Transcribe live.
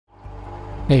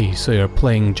Hey, so you're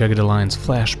playing Jagged Alliance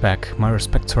Flashback. My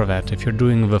respects for that. If you're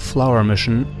doing the flower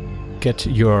mission, get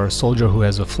your soldier who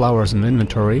has the flowers in the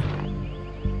inventory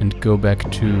and go back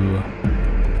to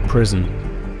prison.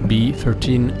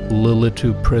 B13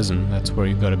 Lilitu prison, that's where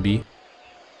you gotta be.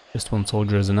 Just one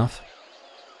soldier is enough.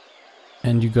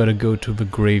 And you gotta go to the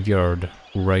graveyard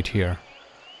right here.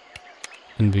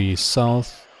 In the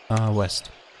south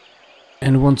west.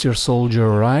 And once your soldier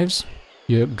arrives,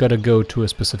 you gotta go to a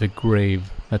specific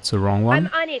grave. That's the wrong one.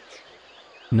 I'm on it.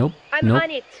 Nope. I'm nope.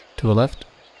 on it. To the left.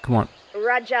 Come on.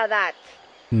 Roger that.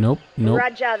 Nope. Nope.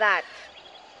 Roger that.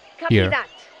 Copy Here. that.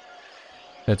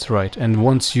 That's right. And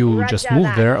once you Roger just move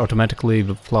that. there, automatically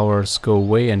the flowers go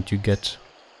away and you get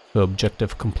the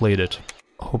objective completed.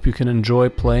 Hope you can enjoy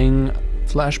playing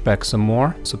Flashback some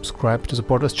more. Subscribe to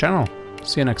support this channel.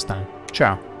 See you next time.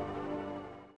 Ciao.